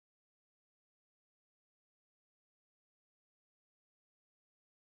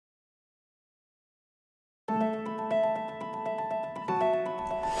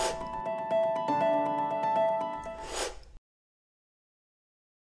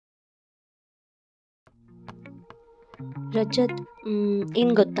ರಜತ್,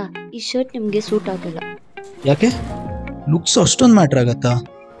 ಏನು ಗೊತ್ತಾ, ಈ ಶರ್ಟ್ ನಿಮಗೆ ಸೂಟ್ ಆಗಲ್ಲ. ಯಾಕೆ? ಲುಕ್ಸ್ ಅಷ್ಟೊಂದು ಮ್ಯಾಟ್ರ್ ಆಗತ್ತಾ?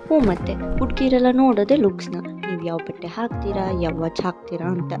 ಹ್ಞೂ, ಮತ್ತೆ ಹುಡುಗಿರೆಲ್ಲ ನೋಡೋದೇ ಲುಕ್ಸ್ನ. ನೀವು ಯಾವ ಬಟ್ಟೆ ಹಾಕ್ತೀರಾ, ಯಾವ ವಾಚ್ ಹಾಕ್ತೀರಾ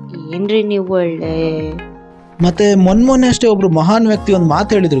ಅಂತ. ಏನ್ರಿ ನೀವು ಒಳ್ಳೆ. ಮತ್ತೆ ಮೊನ್ನೆ ಅಷ್ಟೇ ಒಬ್ರು ಮಹಾನ್ ವ್ಯಕ್ತಿ ಒಂದು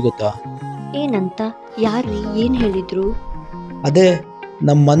ಮಾತು ಹೇಳಿದ್ರು ಗೊತ್ತಾ? ಏನಂತ? ಯಾರ್ರಿ, ಏನು ಹೇಳಿದ್ರು? ಅದೇ,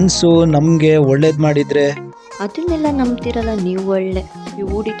 ನಮ್ಮ ಮನಸ್ಸು ನಮಗೆ ಒಳ್ಳೇದು ಮಾಡಿದ್ರೆ. ಅದನ್ನೆಲ್ಲ ನಂಬ್ತಿರಲ್ಲ ನೀವು. ಒಳ್ಳೆ ಈ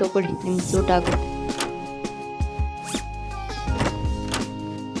ಊಡಿ ತಗೊಳ್ಳಿ, ನಿಮ್ಗೆ ಸೂಟ್ ಆಗುತ್ತೆ.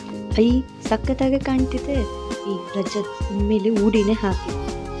 ಐ ಸಖತ್ತಾಗೆ ಕಾಣ್ತಿದೆ. ಈ ರಜತ್ ಮೇಲೆ ಊಡಿನೇ ಹಾಕಿ.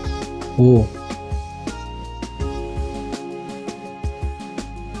 ಓ,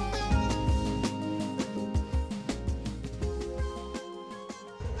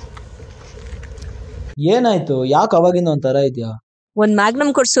 ಏನಾಯ್ತು? ಯಾಕೆ ಅವಾಗಿಂದ ಒಂಥರ ಇದೆಯಾ? ಒಂದ್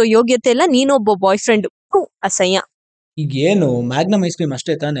ಮ್ಯಾಗ್ನಮ್ ಕೊಡ್ಸೋ ಯೋಗ್ಯತೆ ಇಲ್ಲ, ನೀನೊಬ್ಬ ಬಾಯ್ ಫ್ರೆಂಡ್. ಅಸಹ್ಯ. ಈಗ ಏನು ಮ್ಯಾಗ್ನಮ್ ಐಸ್ ಕ್ರೀಮ್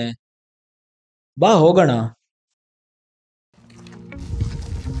ಅಷ್ಟೇ ತಾನೆ? ಬಾ ಹೋಗೋಣ.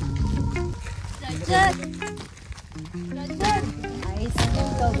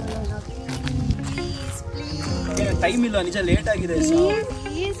 ಟೈಮ್ ಇಲ್ಲ, ನಿಜ ಲೇಟ್ ಆಗಿದೆ.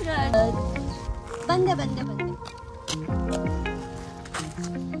 ಬಂದೆ ಬಂದೆ ಬಂದೆ.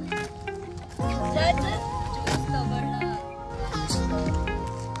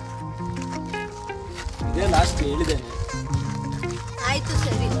 ಇದೇ ಲಾಸ್ಟ್ ಹೇಳಿದ್ದೇನೆ. ಆಯ್ತು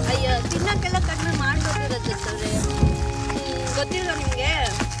ಸರಿ. ಅಯ್ಯೋ, ತಿನ್ನಕ್ಕೆಲ್ಲ ಕಡಿಮೆ ಮಾಡ್ಬೋದು ರಜತ್ ಅವ್ರೆ. ಗೊತ್ತಿಲ್ಲ ನಿಮ್ಗೆ?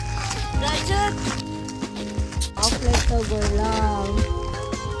 ರಜತ್ ಚಾಕ್ಲೇಟ್ ತಗೊಳ್ಳ.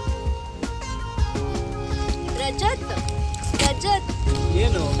 ರಜತ್ ರಜತ್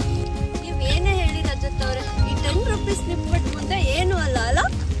ಏನು? ನೀವ್ ಏನೇ ಹೇಳಿ ರಜತ್ ಅವ್ರೆ, ಈ 10 ರೂಪೀಸ್ ನಿಪ್ಪಟ್ ಮುಂದೆ ಏನು ಅಲ್ಲ ಅಲ್ಲ.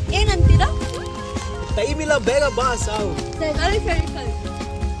 ಏನಂತೀರಾ? ಟೈಮ್ ಇಲ್ಲ, ಬೇಗ ಬಾ. ಸಾವು ಕಲಿ ಕಲಿ ಕಲಿ.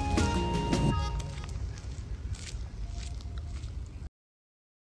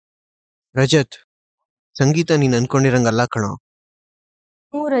 ರಜತ್, ಸಂಗೀತ ನೀನ್ ಅನ್ಕೊಂಡಿರಂಗಲ್ಲ ಕಣೋ.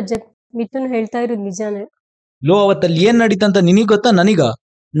 ಹ್ಞೂ ರಜತ್, ಮಿಥುನ್ ಹೇಳ್ತಾ ಇರೋದು ನಿಜಾನೇ. ಲೋ, ಅವತ್ತಲ್ಲಿ ಏನ್ ನಡೀತಂತ ನಿನಗ್ ಗೊತ್ತಾ? ನನೀಗ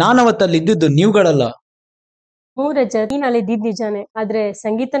ನಾನು ಅವತ್ತಲ್ಲಿ ಇದ್ದಿದ್ದು, ನೀವುಗಳಲ್ಲ. ಹ್ಞೂ ರಜತ್, ನೀನ್ ಅಲ್ಲಿ ಇದ್ದಿದ್ ನಿಜಾನೇ. ಆದ್ರೆ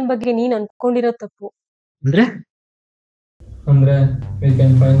ಸಂಗೀತನ್ ಬಗ್ಗೆ ನೀನ್ ಅನ್ಕೊಂಡಿರೋ ತಪ್ಪು. ಅಂದ್ರೆ we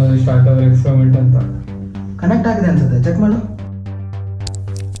can finally start our experiment ಅಂತ. ಕನೆಕ್ಟ್ ಆಗಿದೆ ಅನ್ಸುತ್ತೆ, ಚೆಕ್ ಮಾಡು.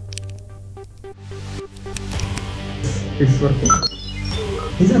 It's working.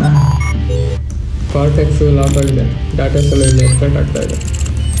 ನಿಜನಾ? ಕಾರ್ಟೆಕ್ಸ್ ಲಾಕ್ ಆಗಿದೆ, ಡಾಟಾಸ್ ಎಲ್ಲ ಇಲ್ಲಿ ಎಕ್ಸ್ಟ್ರಾಕ್ಟ್ ಆಗ್ತಾ ಇದೆ.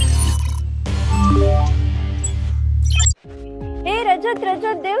 ಏ ರಜತ್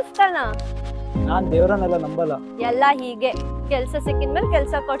ರಜತ್, ದೇವಸ್ಥಾನ. ನಾನ್ ದೇವರನ್ನೆಲ್ಲ ನಂಬಲ್ಲ. ಎಲ್ಲ ಹೀಗೆ ಕೆಲ್ಸ ಸಿಕ್ಕಿದ್ಮೇಲೆ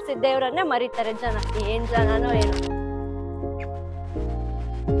ಕೆಲ್ಸ ಕೊಡ್ಸಿದ ದೇವ್ರನ್ನೇ ಮರಿತಾರೆ ಜನ. ಏನ್ ಜನನೋ ಏನು.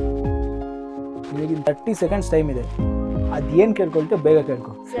 ಈಗ 30 seconds ಟೈಮ್ ಇದೆ. ಅದೇನ್ ಕೇಳ್ಕೊಳ್ತೀವಿ ಬೇಗ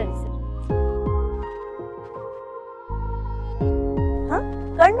ಕೇಳ್ಕೊ. ಸರಿ ಸರಿ.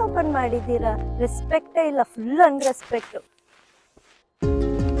 ಕಣ್ಣು ಓಪನ್ ಮಾಡಿದ್ದೀರಾ? ರೆಸ್ಪೆಕ್ಟೇ ಇಲ್ಲ, ಫುಲ್ ಅನ್ರೆಸ್ಪೆಕ್ಟ್.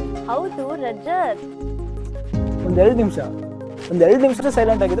 ಹೌದು ರಜತ್, ಒಂದೆರಡು ನಿಮಿಷ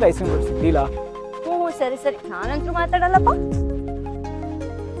ಸೈಲೆಂಟ್ ಆಗಿದ್ರೆ ಐಸ್ ಕ್ರೀಮ್ ಕೊಡ್ಸಿ. ಇಲ್ಲ? ಹ್ಞೂ ಸರಿ ಸರಿ, ನಾನಂತೂ ಮಾತಾಡಲ್ಲಪ್ಪ.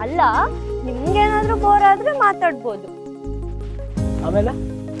 ಅಲ್ಲ, ನಿಮ್ಗೇನಾದ್ರೂ ಬೋರ್ ಆದ್ರೆ ಮಾತಾಡ್ಬೋದು. ಆಮೇಲೆ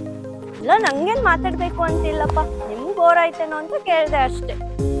ಇಲ್ಲ, ನಂಗೇನ್ ಮಾತಾಡ್ಬೇಕು ಅಂತಿಲ್ಲಪ್ಪ. ನಿಮ್ಗೆ ಬೋರ್ ಆಯ್ತೇನೋ ಅಂತ ಕೇಳ್ದೆ ಅಷ್ಟೇ.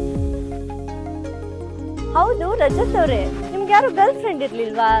 ಹೌದು ರಜತ್ ಅವ್ರೆ, ನಿಮ್ಗೆ ಯಾರು ಗರ್ಲ್ ಫ್ರೆಂಡ್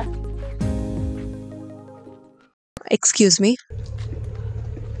ಇರ್ಲಿಲ್ವಾ? Excuse me.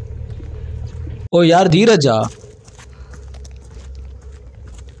 ಓ, ಯಾರು? ಧೀರಜ?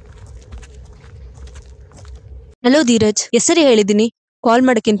 ಹಲೋ ಧೀರಜ್, ಹೆಸರು ಹೇಳಿದ್ದೀನಿ. ಕಾಲ್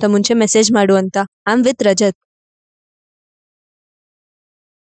ಮಾಡೋಕ್ಕಿಂತ ಮುಂಚೆ ಮೆಸೇಜ್ ಮಾಡು ಅಂತ. I am with Rajat.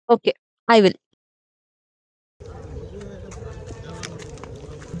 Okay, I will.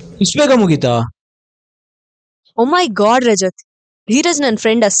 ಇಷ್ಟು ಬೇಗ ಮುಗೀತಾ? ಓ ಮೈ ಗಾಡ್ ರಜತ್, ಧೀರಜ್ ನನ್ನ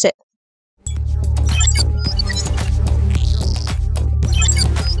ಫ್ರೆಂಡ್ ಅಷ್ಟೇ.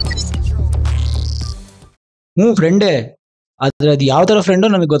 ಹ್ಞೂ, ಫ್ರೆಂಡೇ. ಆದ್ರೆ ಅದು ಯಾವ ತರ ಫ್ರೆಂಡೋ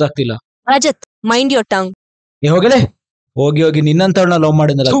ನನಗೆ ಗೊತ್ತಾಗ್ತಿಲ್ಲ. Rajat, mind your tongue. ಹೋಗಲೇ, ಹೋಗಿ ನಿನ್ನಂತವ್ರನ್ನ ಲವ್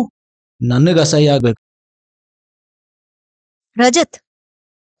ಮಾಡಿದ್ನಲ್ಲ, ನನಗೆ ಅಸಹ್ಯ ಆಗ್ಬೇಕು. ರಜತ್,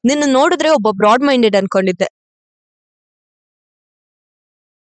 ನಿನ್ನ ನೋಡಿದ್ರೆ ಒಬ್ಬ ಬ್ರಾಡ್ ಮೈಂಡೆಡ್ ಅನ್ಕೊಂಡಿದ್ದೆ.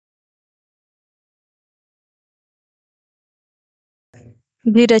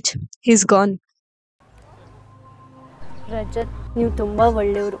 Dheeraj, is gone. ರಜತ್, ನೀವು ತುಂಬಾ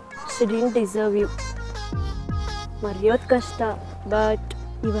ಒಳ್ಳೆಯವರು. She didn't deserve you. ಮರೆಯೋದು ಕಷ್ಟ, but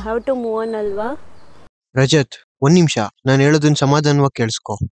you have to move on ಅಲ್ವಾ? ರಜತ್, ಒಂದ್ ನಿಮಿಷ, ನಾನು ಹೇಳೋದನ್ನ ಸಮಾಧಾನವಾಗಿ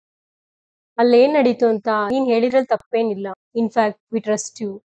ಕೇಳಿಸ್ಕೊ. ಅಲ್ಲೇನ್ ನಡೀತು ಅಂತ ನೀನ್ ಹೇಳಿದ್ರಲ್ಲಿ ತಪ್ಪೇನಿಲ್ಲ. In fact we trust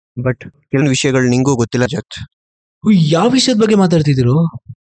you. But ಕೆಲವು ವಿಷಯಗಳು ನಿಂಗೂ ಗೊತ್ತಿಲ್ಲ ರಜತ್. ಯಾವ ವಿಷಯದ ಬಗ್ಗೆ ಮಾತಾಡ್ತಿದ್ರು?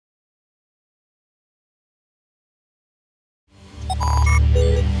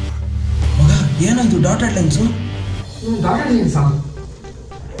 ಏನಂದು ಡಾಟಾ ಲೆನ್ಸು? ಗಾಡಿ ಸಾಕು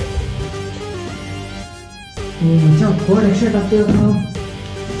ಮಚ್ಚ ಕೋಡ್ ಎಕ್ಸ್ಟ್ರಾ ಆಗ್ತದೆ ನಾವು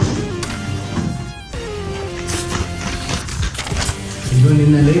ಇದು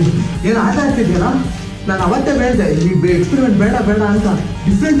ನಿನ್ನಲ್ಲಿ ಏನು ಆಟ ಆಗ್ತಿದ್ಯಲ್ಲ ನಾನು ಅವತ್ತೇ ಹೇಳಿದೆ ಈ ಎಕ್ಸ್ಪೆರಿಮೆಂಟ್ ಬೇಡ ಬೇಡ ಅಂತ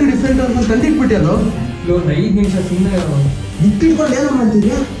ಡಿಫ್ರೆಂಟ್ ಅಂತ ತಂದಿಟ್ಬಿಟ್ಟಿಯಲ್ಲೋ ಒಂದು 5 ನಿಮಿಷ ಸುಮ್ಮನೆ ಇಟ್ಟಿಟ್ಕೊಂಡು ಏನೋ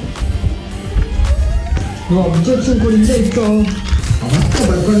ಮಾಡ್ತಿದ್ಯಾ ನಾವು ಅಬ್ಜೆಕ್ಷನ್ ಕೊಡಿದ್ದೆ ಇತ್ತು ಅವತ್ತೇ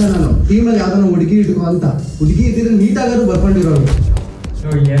ಬರ್ಕೊಂಡೆ ನಾನು ಟೀಮಲ್ಲಿ ಯಾವ್ದಾನ ಹುಡುಗಿ ಇಟ್ಕೋ ಅಂತ ಹುಡುಗಿ ಇದ್ದಿದ್ರೆ ನೀಟಾಗಾದ್ರು ಬರ್ಕೊಂಡಿರೋದು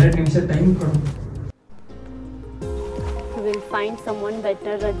 2 ನಿಮಿಷ ಟೈಮ್ ಕೊಡು We'll find someone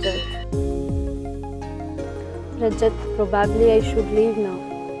better, Rajat. Rajat, probably I should leave now.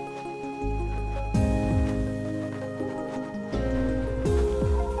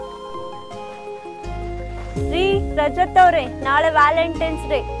 Sree, Rajat avre, naale Valentine's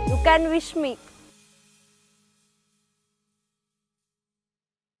Day. You can wish me.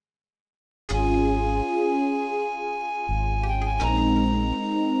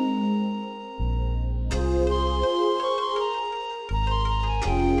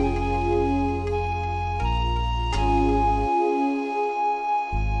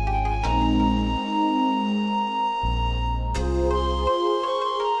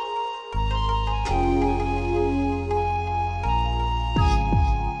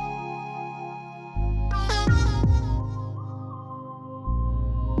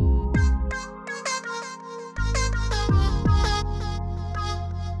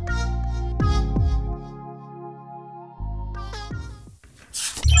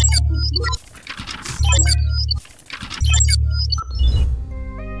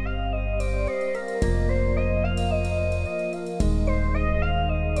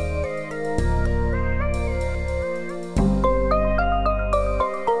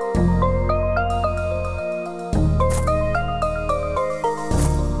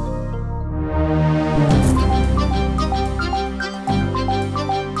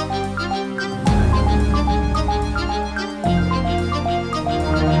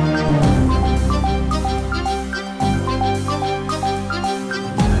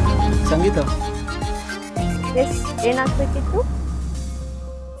 Sangeetha S ಏನಾಗಬೇಕಿತ್ತು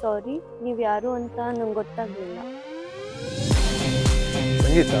ಸಾರಿ ನೀವು ಯಾರು ಅಂತ ನಂಗೆ ಗೊತ್ತಾಗಲಿಲ್ಲ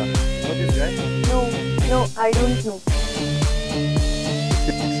ಸಂಗೀತ no no I don't know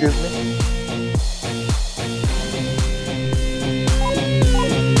excuse me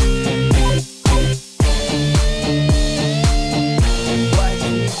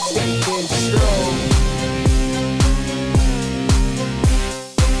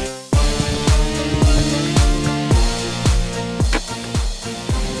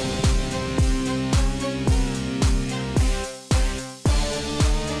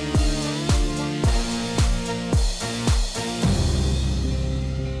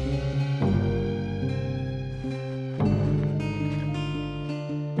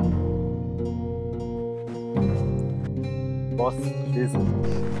Boss, please.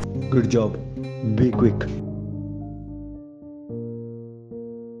 Good job. Be quick.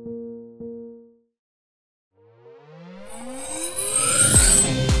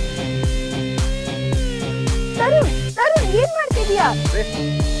 Tarun Tarun ಏನ್ ಮಾಡ್ತಿದ್ಯಾ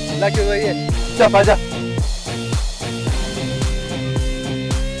ला क्यों गई है? चल आजा.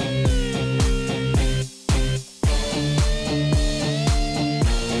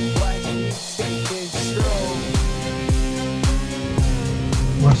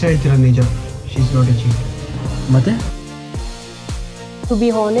 ವರ್ಷ ಹೇಳ್ತಿರೋ ನಿಜ she is not A cheat ಮತ್ತೆ to be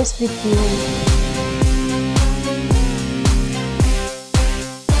honest with you